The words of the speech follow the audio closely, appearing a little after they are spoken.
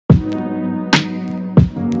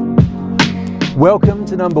Welcome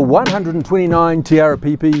to number 129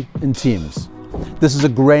 Arapipi in Thames. This is a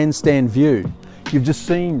grandstand view. You've just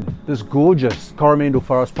seen this gorgeous Coromandel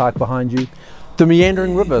Forest Park behind you, the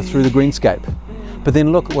meandering river through the greenscape. But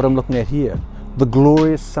then look at what I'm looking at here, the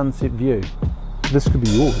glorious sunset view. This could be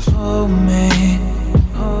yours. Oh, man.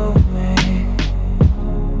 Oh, man.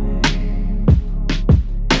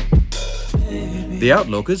 The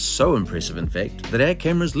outlook is so impressive, in fact, that our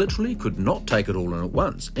cameras literally could not take it all in at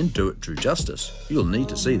once and do it true justice. You'll need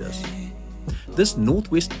to see this. This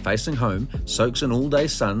northwest facing home soaks in all-day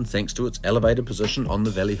sun thanks to its elevated position on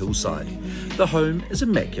the valley hillside. The home is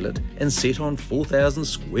immaculate and set on 4,000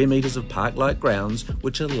 square metres of park-like grounds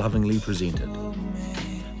which are lovingly presented.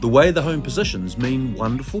 The way the home positions mean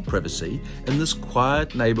wonderful privacy in this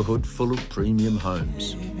quiet neighbourhood full of premium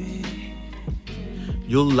homes.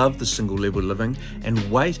 You'll love the single level living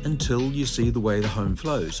and wait until you see the way the home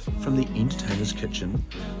flows, from the entertainer's kitchen,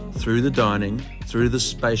 through the dining, through the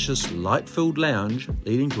spacious light-filled lounge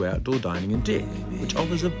leading to outdoor dining and deck, which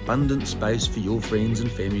offers abundant space for your friends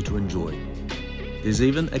and family to enjoy. There's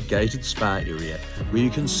even a gated spa area where you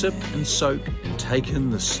can sip and soak and take in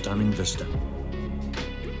the stunning vista.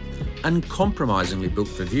 Uncompromisingly built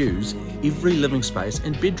for views, every living space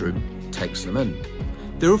and bedroom takes them in.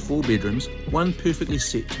 There are 4 bedrooms, one perfectly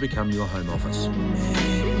set to become your home office.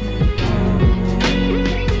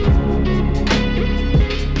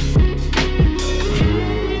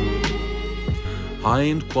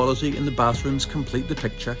 High-end quality in the bathrooms complete the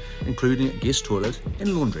picture, including a guest toilet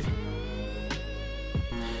and laundry.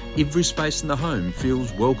 Every space in the home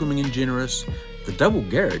feels welcoming and generous. The double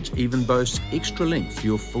garage even boasts extra length for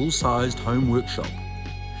your full-sized home workshop.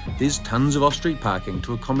 There's tons of off-street parking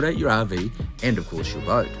to accommodate your RV and of course your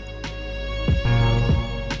boat.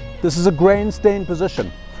 This is a grandstand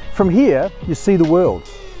position. From here, you see the world.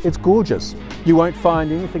 It's gorgeous. You won't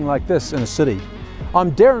find anything like this in a city.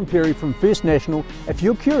 I'm Darren from First National. If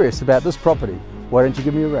you're curious about this property, why don't you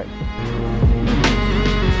give me a ring?